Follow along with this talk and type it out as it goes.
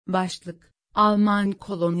Başlık: Alman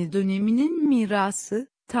koloni döneminin mirası,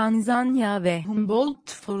 Tanzanya ve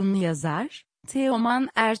Humboldt Forumu yazar, Teoman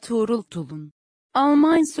Ertuğrul Tulun.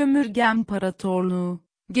 Alman sömürge imparatorluğu,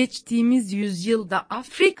 geçtiğimiz yüzyılda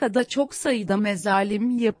Afrika'da çok sayıda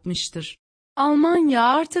mezalim yapmıştır. Almanya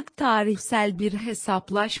artık tarihsel bir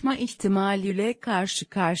hesaplaşma ihtimaliyle karşı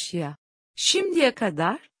karşıya. Şimdiye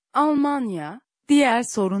kadar, Almanya, diğer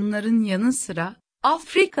sorunların yanı sıra,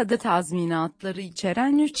 Afrika'da tazminatları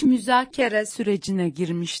içeren 3 müzakere sürecine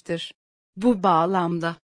girmiştir. Bu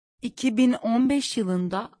bağlamda, 2015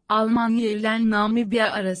 yılında Almanya ile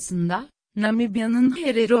Namibya arasında, Namibya'nın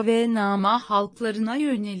Herero ve Nama halklarına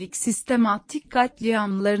yönelik sistematik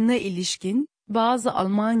katliamlarına ilişkin, bazı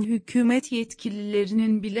Alman hükümet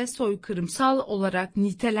yetkililerinin bile soykırımsal olarak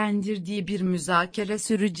nitelendirdiği bir müzakere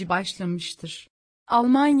süreci başlamıştır.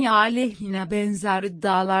 Almanya aleyhine benzer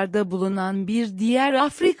iddialarda bulunan bir diğer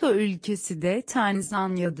Afrika ülkesi de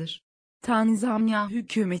Tanzanya'dır. Tanzanya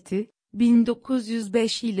hükümeti,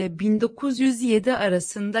 1905 ile 1907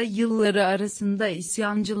 arasında yılları arasında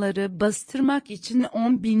isyancıları bastırmak için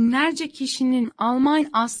on binlerce kişinin Alman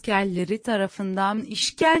askerleri tarafından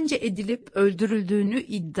işkence edilip öldürüldüğünü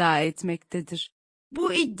iddia etmektedir.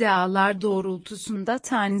 Bu iddialar doğrultusunda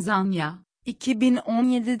Tanzanya,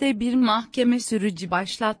 2017'de bir mahkeme süreci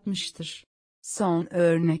başlatmıştır. Son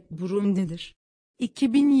örnek Burundi'dir.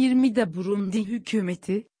 2020'de Burundi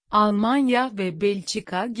hükümeti, Almanya ve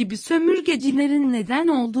Belçika gibi sömürgecilerin neden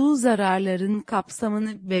olduğu zararların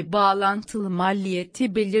kapsamını ve bağlantılı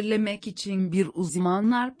maliyeti belirlemek için bir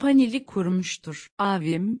uzmanlar paneli kurmuştur.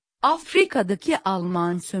 Avim, Afrika'daki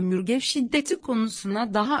Alman sömürge şiddeti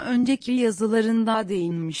konusuna daha önceki yazılarında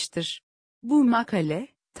değinmiştir. Bu makale,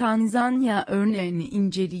 Tanzanya örneğini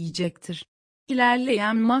inceleyecektir.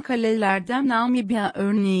 İlerleyen makalelerden Namibya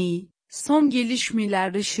örneği, son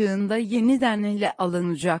gelişmeler ışığında yeniden ele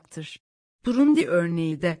alınacaktır. Burundi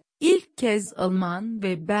örneği de, ilk kez Alman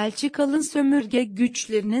ve Belçikalı sömürge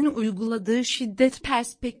güçlerinin uyguladığı şiddet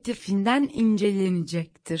perspektifinden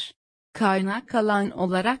incelenecektir. Kaynak alan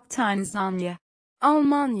olarak Tanzanya,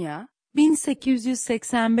 Almanya,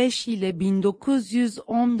 1885 ile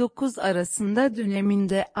 1919 arasında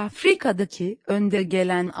döneminde Afrika'daki önde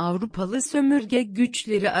gelen Avrupalı sömürge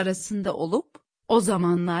güçleri arasında olup, o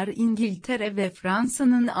zamanlar İngiltere ve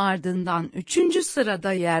Fransa'nın ardından 3.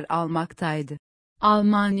 sırada yer almaktaydı.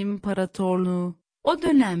 Alman İmparatorluğu, o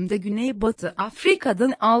dönemde Güneybatı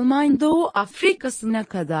Afrika'dan Alman Doğu Afrika'sına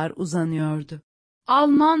kadar uzanıyordu.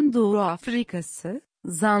 Alman Doğu Afrika'sı,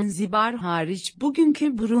 Zanzibar hariç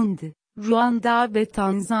bugünkü Burundi, Ruanda ve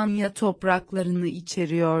Tanzanya topraklarını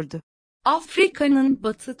içeriyordu. Afrika'nın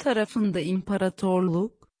batı tarafında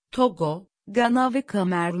imparatorluk, Togo, Gana ve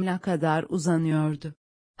Kamerun'a kadar uzanıyordu.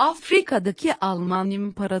 Afrika'daki Alman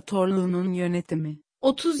İmparatorluğu'nun yönetimi,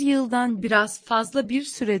 30 yıldan biraz fazla bir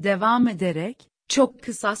süre devam ederek, çok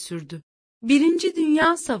kısa sürdü. Birinci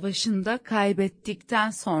Dünya Savaşı'nda kaybettikten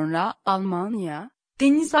sonra Almanya,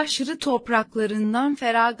 deniz aşırı topraklarından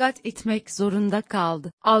feragat etmek zorunda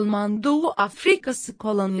kaldı. Alman Doğu Afrikası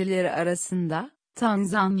kolonileri arasında,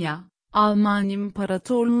 Tanzanya, Alman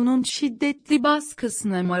İmparatorluğu'nun şiddetli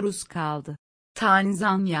baskısına maruz kaldı.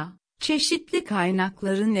 Tanzanya, çeşitli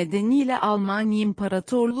kaynakları nedeniyle Alman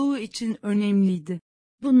İmparatorluğu için önemliydi.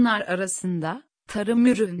 Bunlar arasında, tarım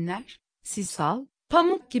ürünler, sisal,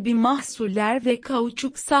 pamuk gibi mahsuller ve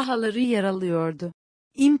kauçuk sahaları yer alıyordu.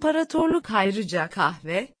 İmparatorluk ayrıca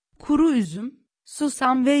kahve, kuru üzüm,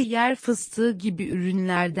 susam ve yer fıstığı gibi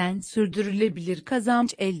ürünlerden sürdürülebilir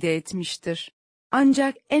kazanç elde etmiştir.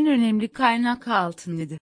 Ancak en önemli kaynak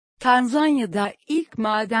altınıydı. Tanzanya'da ilk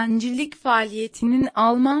madencilik faaliyetinin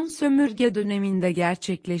Alman sömürge döneminde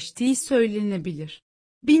gerçekleştiği söylenebilir.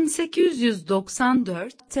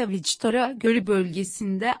 1894'te Victoria Gölü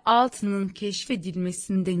bölgesinde altının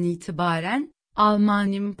keşfedilmesinden itibaren,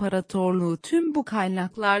 Alman İmparatorluğu tüm bu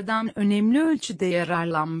kaynaklardan önemli ölçüde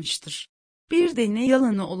yararlanmıştır. Bir deney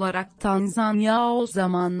alanı olarak Tanzanya o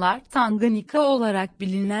zamanlar Tanganyika olarak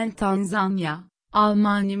bilinen Tanzanya,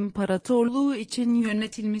 Alman İmparatorluğu için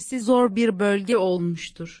yönetilmesi zor bir bölge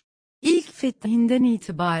olmuştur. İlk fethinden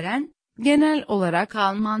itibaren, genel olarak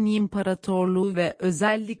Alman İmparatorluğu ve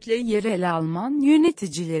özellikle yerel Alman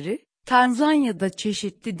yöneticileri, Tanzanya'da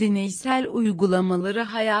çeşitli deneysel uygulamaları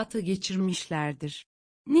hayata geçirmişlerdir.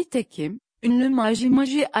 Nitekim, ünlü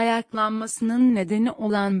Maji-Maji ayaklanmasının nedeni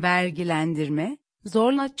olan vergilendirme,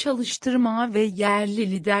 zorla çalıştırma ve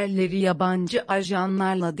yerli liderleri yabancı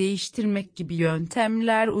ajanlarla değiştirmek gibi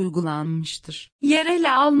yöntemler uygulanmıştır.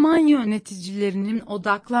 Yerel Alman yöneticilerinin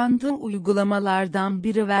odaklandığı uygulamalardan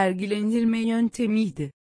biri vergilendirme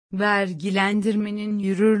yöntemiydi. Vergilendirmenin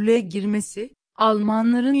yürürlüğe girmesi,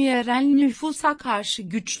 Almanların yerel nüfusa karşı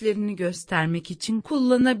güçlerini göstermek için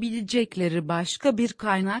kullanabilecekleri başka bir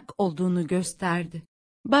kaynak olduğunu gösterdi.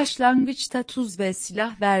 Başlangıçta tuz ve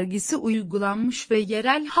silah vergisi uygulanmış ve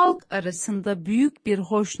yerel halk arasında büyük bir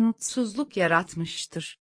hoşnutsuzluk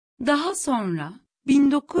yaratmıştır. Daha sonra,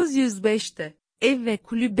 1905'te, ev ve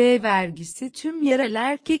kulübe vergisi tüm yerel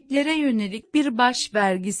erkeklere yönelik bir baş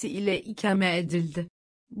vergisi ile ikame edildi.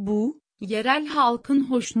 Bu, yerel halkın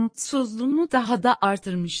hoşnutsuzluğunu daha da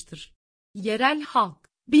artırmıştır. Yerel halk,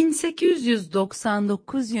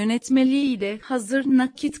 1899 yönetmeliğiyle hazır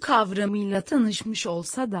nakit kavramıyla tanışmış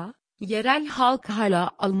olsa da, yerel halk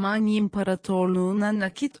hala Alman İmparatorluğu'na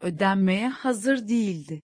nakit ödenmeye hazır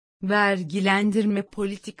değildi. Vergilendirme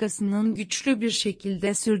politikasının güçlü bir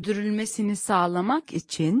şekilde sürdürülmesini sağlamak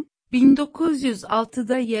için,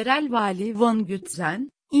 1906'da yerel vali von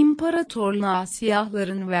Gützen, İmparatorluğa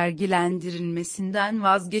siyahların vergilendirilmesinden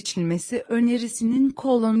vazgeçilmesi önerisinin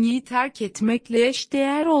koloniyi terk etmekle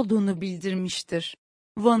eşdeğer olduğunu bildirmiştir.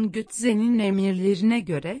 Von Gützen'in emirlerine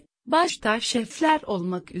göre, başta şefler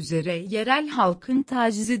olmak üzere yerel halkın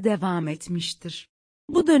tacizi devam etmiştir.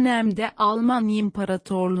 Bu dönemde Alman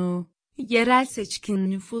İmparatorluğu, yerel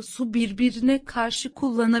seçkin nüfusu birbirine karşı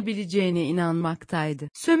kullanabileceğine inanmaktaydı.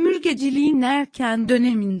 Sömürgeciliğin erken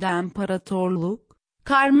döneminde imparatorluk,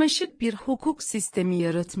 karmaşık bir hukuk sistemi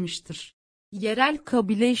yaratmıştır. Yerel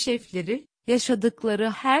kabile şefleri, yaşadıkları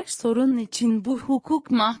her sorun için bu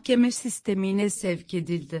hukuk mahkeme sistemine sevk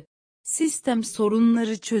edildi. Sistem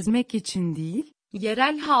sorunları çözmek için değil,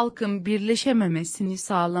 yerel halkın birleşememesini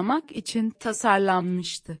sağlamak için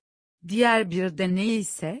tasarlanmıştı. Diğer bir deney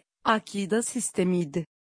ise, akida sistemiydi.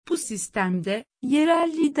 Bu sistemde,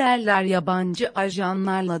 yerel liderler yabancı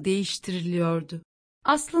ajanlarla değiştiriliyordu.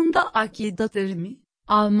 Aslında akida terimi,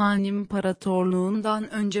 Alman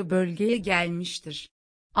İmparatorluğundan önce bölgeye gelmiştir.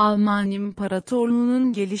 Alman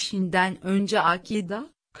İmparatorluğu'nun gelişinden önce akida,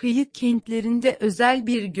 kıyı kentlerinde özel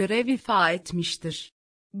bir görev ifa etmiştir.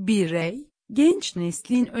 Birey, genç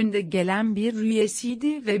neslin önde gelen bir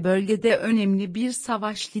üyesiydi ve bölgede önemli bir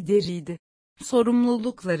savaş lideriydi.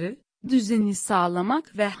 Sorumlulukları, düzeni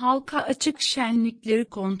sağlamak ve halka açık şenlikleri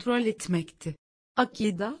kontrol etmekti.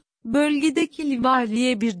 Akida, bölgedeki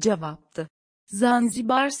valiye bir cevaptı.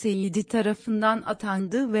 Zanzibar Seyidi tarafından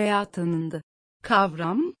atandı veya tanındı.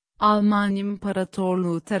 Kavram, Alman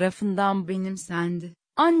İmparatorluğu tarafından benimsendi.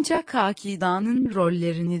 Ancak akidanın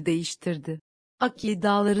rollerini değiştirdi.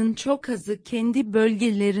 Akidaların çok azı kendi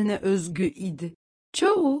bölgelerine özgü idi.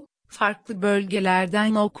 Çoğu, farklı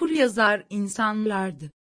bölgelerden okur-yazar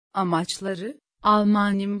insanlardı. Amaçları,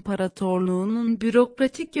 Alman İmparatorluğu'nun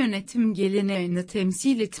bürokratik yönetim geleneğini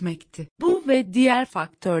temsil etmekti. Bu ve diğer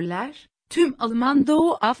faktörler, tüm Alman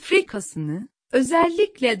Doğu Afrika'sını,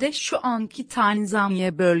 özellikle de şu anki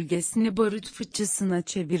Tanzanya bölgesini barut fıçısına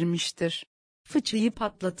çevirmiştir. Fıçıyı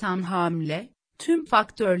patlatan hamle, tüm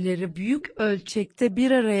faktörleri büyük ölçekte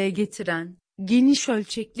bir araya getiren, geniş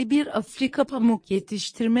ölçekli bir Afrika pamuk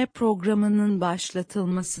yetiştirme programının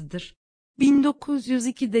başlatılmasıdır.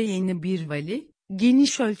 1902'de yeni bir vali,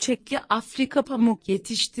 geniş ölçekli Afrika pamuk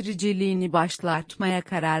yetiştiriciliğini başlatmaya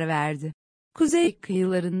karar verdi. Kuzey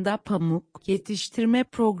kıyılarında pamuk yetiştirme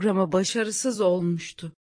programı başarısız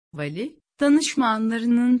olmuştu. Vali,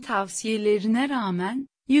 danışmanlarının tavsiyelerine rağmen,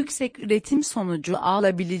 yüksek üretim sonucu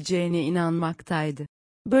alabileceğine inanmaktaydı.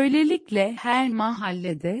 Böylelikle her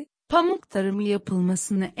mahallede, pamuk tarımı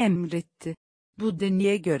yapılmasını emretti. Bu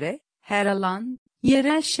deneye göre, her alan,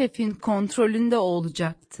 yerel şefin kontrolünde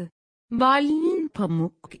olacaktı. Valinin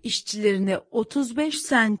pamuk işçilerine 35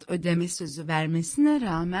 sent ödeme sözü vermesine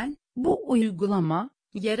rağmen, bu uygulama,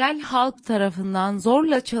 yerel halk tarafından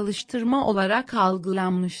zorla çalıştırma olarak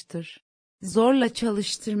algılanmıştır. Zorla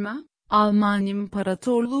çalıştırma, Alman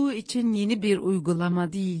İmparatorluğu için yeni bir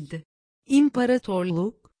uygulama değildi.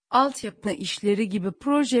 İmparatorluk, altyapı işleri gibi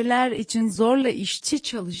projeler için zorla işçi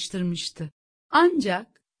çalıştırmıştı.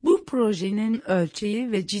 Ancak, bu projenin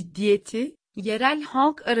ölçeği ve ciddiyeti, yerel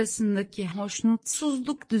halk arasındaki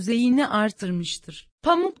hoşnutsuzluk düzeyini artırmıştır.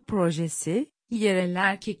 Pamuk projesi, yerel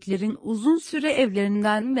erkeklerin uzun süre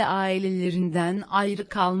evlerinden ve ailelerinden ayrı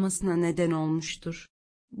kalmasına neden olmuştur.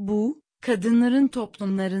 Bu, kadınların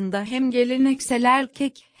toplumlarında hem geleneksel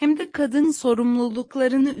erkek hem de kadın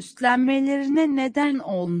sorumluluklarını üstlenmelerine neden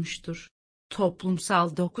olmuştur.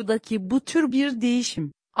 Toplumsal dokudaki bu tür bir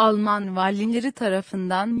değişim, Alman valileri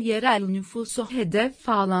tarafından yerel nüfusu hedef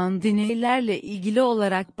alan deneylerle ilgili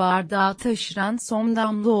olarak bardağa taşıran son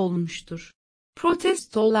damla olmuştur.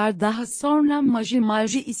 Protestolar daha sonra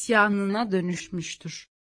Maji isyanına dönüşmüştür.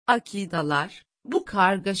 Akidalar, Bu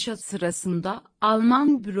kargaşa sırasında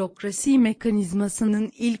Alman bürokrasi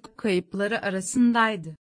mekanizmasının ilk kayıpları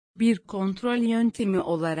arasındaydı. Bir kontrol yöntemi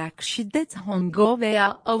olarak şiddet Hongo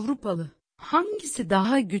veya Avrupalı, hangisi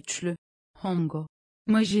daha güçlü? Hongo.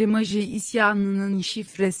 Maji isyanının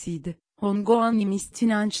şifresiydi. Hongo animist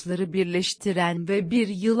inançları birleştiren ve bir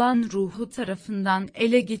yılan ruhu tarafından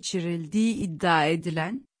ele geçirildiği iddia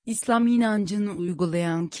edilen, İslam inancını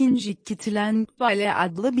uygulayan Kinjik Kitlenkvale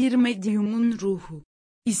adlı bir medyumun ruhu.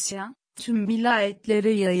 İsyan, tüm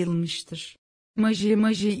vilayetlere yayılmıştır.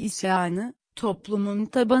 Maji isyanı, toplumun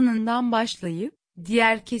tabanından başlayıp,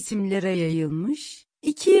 diğer kesimlere yayılmış,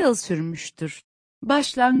 2 yıl sürmüştür.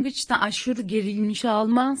 Başlangıçta aşırı gerilmiş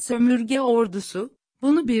Alman sömürge ordusu,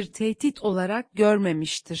 bunu bir tehdit olarak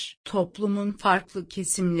görmemiştir. Toplumun farklı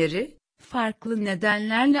kesimleri, farklı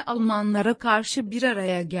nedenlerle Almanlara karşı bir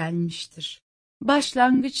araya gelmiştir.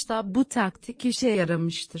 Başlangıçta bu taktik işe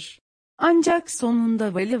yaramıştır. Ancak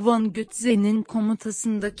sonunda Vali von Gützen'in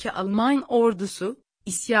komutasındaki Alman ordusu,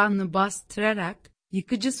 isyanı bastırarak,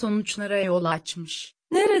 yıkıcı sonuçlara yol açmış.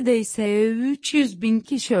 Neredeyse 300.000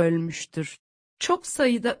 kişi ölmüştür. Çok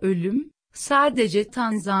sayıda ölüm, sadece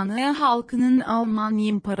Tanzanya halkının Alman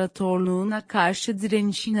İmparatorluğu'na karşı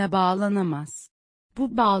direnişine bağlanamaz.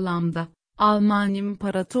 Bu bağlamda, Alman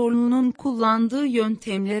İmparatorluğu'nun kullandığı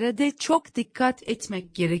yöntemlere de çok dikkat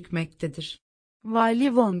etmek gerekmektedir.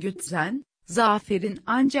 Vali von Gützen, zaferin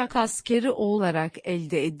ancak askeri olarak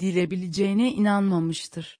elde edilebileceğine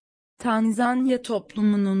inanmamıştır. Tanzanya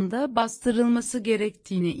toplumunun da bastırılması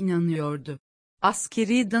gerektiğine inanıyordu.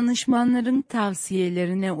 Askeri danışmanların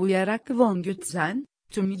tavsiyelerine uyarak von Gützen,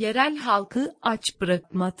 tüm yerel halkı aç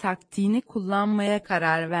bırakma taktiğini kullanmaya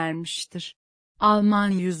karar vermiştir. Alman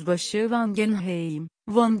yüzbaşı Wangenheim,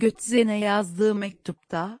 von Gützen'e yazdığı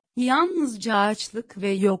mektupta, yalnızca açlık ve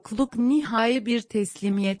yokluk nihai bir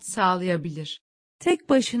teslimiyet sağlayabilir. Tek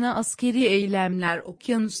başına askeri eylemler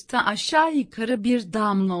okyanusta aşağı yukarı bir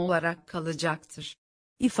damla olarak kalacaktır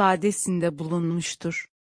ifadesinde bulunmuştur.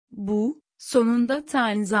 Bu, sonunda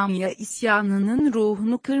Tanzanya isyanının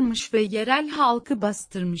ruhunu kırmış ve yerel halkı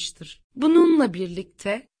bastırmıştır. Bununla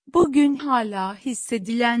birlikte, bugün hala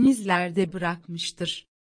hissedilen izler de bırakmıştır.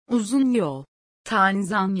 Uzun yol.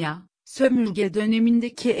 Tanzanya, sömürge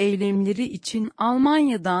dönemindeki eylemleri için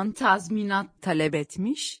Almanya'dan tazminat talep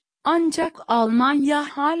etmiş, ancak Almanya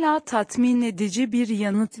hala tatmin edici bir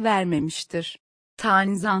yanıt vermemiştir.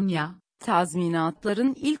 Tanzanya,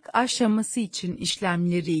 tazminatların ilk aşaması için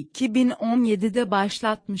işlemleri 2017'de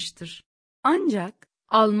başlatmıştır. Ancak,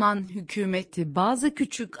 Alman hükümeti bazı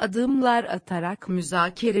küçük adımlar atarak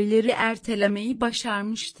müzakereleri ertelemeyi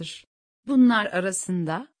başarmıştır. Bunlar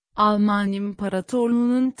arasında, Alman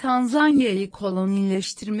İmparatorluğu'nun Tanzanya'yı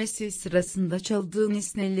kolonileştirmesi sırasında çaldığı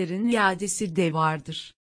nesnelerin iadesi de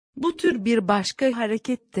vardır. Bu tür bir başka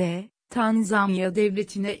hareket de, Tanzanya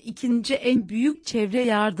devletine ikinci en büyük çevre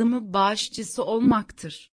yardımı bağışçısı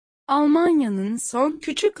olmaktır. Almanya'nın son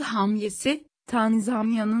küçük hamlesi,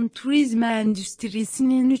 Tanzanya'nın turizm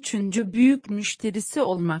endüstrisinin 3. büyük müşterisi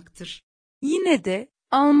olmaktır. Yine de,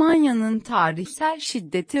 Almanya'nın tarihsel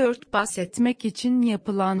şiddeti örtbas etmek için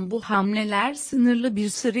yapılan bu hamleler sınırlı bir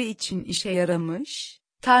süre için işe yaramış,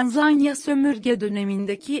 Tanzanya sömürge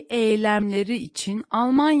dönemindeki eylemleri için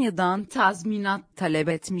Almanya'dan tazminat talep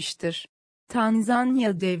etmiştir.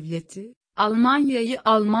 Tanzanya devleti, Almanya'yı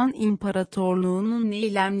Alman İmparatorluğu'nun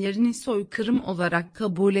eylemlerini soykırım olarak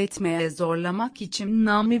kabul etmeye zorlamak için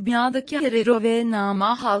Namibya'daki Herero ve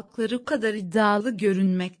Nama halkları kadar iddialı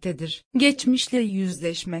görünmektedir. Geçmişle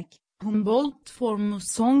yüzleşmek, Humboldt formu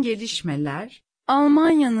son gelişmeler,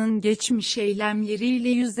 Almanya'nın geçmiş eylemleriyle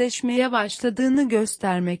yüzleşmeye başladığını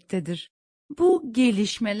göstermektedir. Bu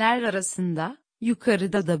gelişmeler arasında,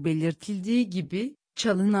 yukarıda da belirtildiği gibi,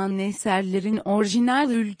 çalınan eserlerin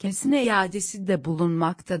orijinal ülkesine iadesi de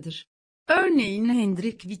bulunmaktadır. Örneğin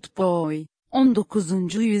Hendrik Witbooi,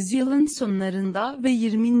 19. yüzyılın sonlarında ve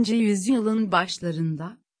 20. yüzyılın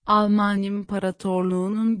başlarında, Alman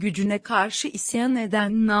İmparatorluğu'nun gücüne karşı isyan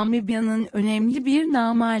eden Namibya'nın önemli bir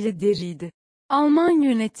namalideriydi. Alman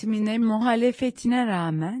yönetimine muhalefetine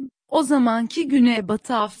rağmen, o zamanki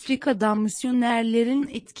Güneybatı Afrika'da misyonerlerin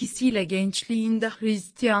etkisiyle gençliğinde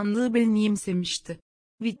Hristiyanlığı benimsemişti.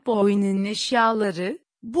 Witbooi'nin eşyaları,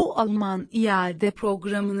 bu Alman iade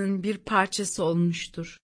programının bir parçası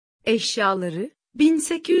olmuştur. Eşyaları,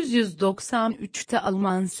 1893'te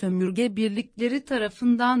Alman sömürge birlikleri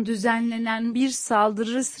tarafından düzenlenen bir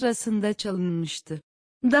saldırı sırasında çalınmıştı.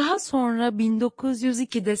 Daha sonra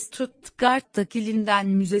 1902'de Stuttgart'taki Linden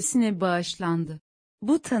Müzesi'ne bağışlandı.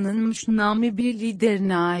 Bu tanınmış Namibya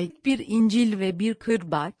liderine ait bir İncil ve bir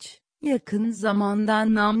kırbaç, yakın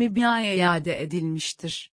zamanda Namibya'ya iade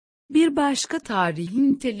edilmiştir. Bir başka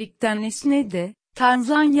tarihi nitelikten nesne de,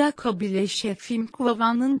 Tanzanya kabile şefi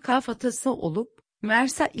Mkwawan'ın kafatası olup,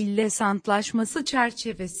 Mersa İlles Antlaşması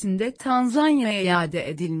çerçevesinde Tanzanya'ya iade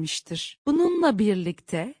edilmiştir. Bununla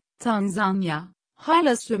birlikte, Tanzanya,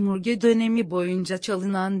 hala sömürge dönemi boyunca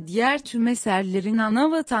çalınan diğer tüm eserlerin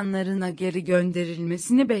anavatanlarına geri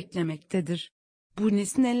gönderilmesini beklemektedir. Bu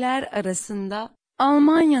nesneler arasında,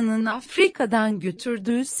 Almanya'nın Afrika'dan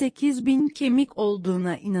götürdüğü 8.000 kemik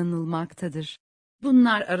olduğuna inanılmaktadır.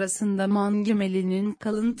 Bunlar arasında Mangemeli'nin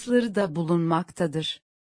kalıntıları da bulunmaktadır.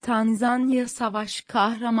 Tanzanya savaş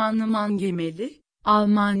kahramanı Mangemeli,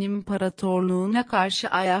 Alman İmparatorluğu'na karşı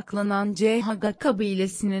ayaklanan CHG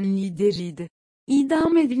kabilesinin lideriydi.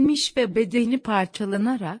 İdam edilmiş ve bedeni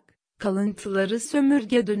parçalanarak, kalıntıları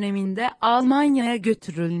sömürge döneminde Almanya'ya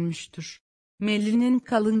götürülmüştür. Meli'nin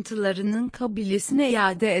kalıntılarının kabilesine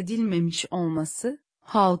iade edilmemiş olması,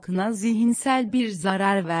 halkına zihinsel bir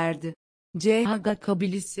zarar verdi. CHG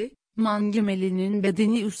kabilesi, Mangemeli'nin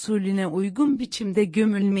bedeni usulüne uygun biçimde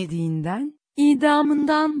gömülmediğinden,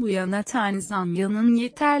 idamından bu yana Tanzanya'nın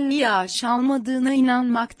yeterli yağış almadığına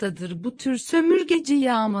inanmaktadır. Bu tür sömürgeci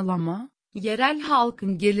yağmalama, yerel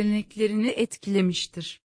halkın geleneklerini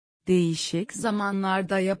etkilemiştir. Değişik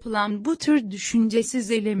zamanlarda yapılan bu tür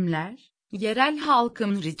düşüncesiz eylemler, yerel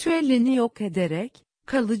halkın ritüelini yok ederek,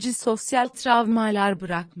 kalıcı sosyal travmalar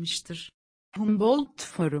bırakmıştır. Humboldt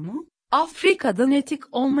Forumu, Afrika'dan etik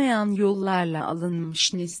olmayan yollarla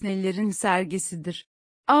alınmış nesnelerin sergisidir.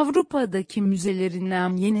 Avrupa'daki müzelerin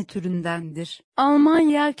en yeni türündendir.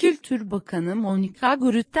 Almanya Kültür Bakanı Monika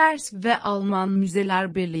Grütters ve Alman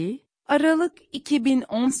Müzeler Birliği, Aralık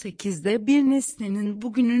 2018'de bir nesnenin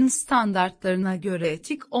bugünün standartlarına göre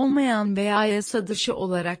etik olmayan veya yasa dışı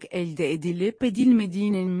olarak elde edilip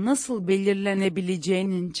edilmediğinin nasıl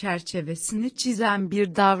belirlenebileceğinin çerçevesini çizen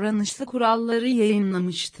bir davranışlı kuralları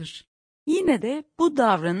yayınlamıştır. Yine de bu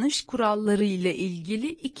davranış kuralları ile ilgili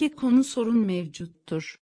iki konu sorun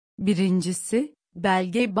mevcuttur. Birincisi,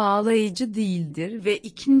 belge bağlayıcı değildir ve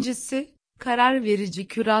ikincisi, karar verici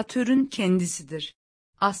küratörün kendisidir.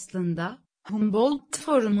 Aslında, Humboldt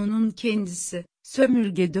Forumu'nun kendisi,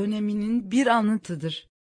 sömürge döneminin bir anıtıdır.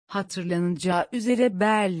 Hatırlanacağı üzere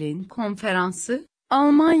Berlin Konferansı,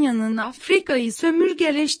 Almanya'nın Afrika'yı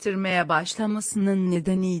sömürgeleştirmeye başlamasının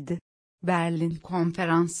nedeniydi. Berlin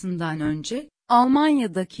Konferansı'ndan önce,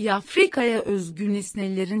 Almanya'daki Afrika'ya özgü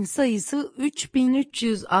nesnelerin sayısı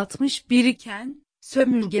 3361 iken,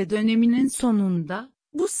 sömürge döneminin sonunda,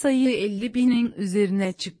 bu sayı 50.000'in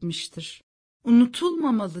üzerine çıkmıştır.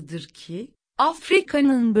 Unutulmamalıdır ki,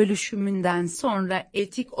 Afrika'nın bölüşümünden sonra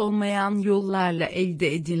etik olmayan yollarla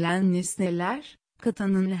elde edilen nesneler,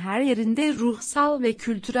 kıtanın her yerinde ruhsal ve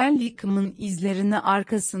kültürel yıkımın izlerini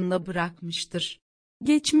arkasında bırakmıştır.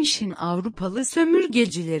 Geçmişin Avrupalı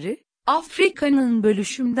sömürgecileri, Afrika'nın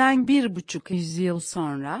bölüşümden 1,5 yüzyıl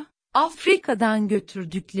sonra, Afrika'dan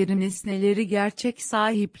götürdükleri nesneleri gerçek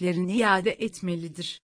sahiplerine iade etmelidir.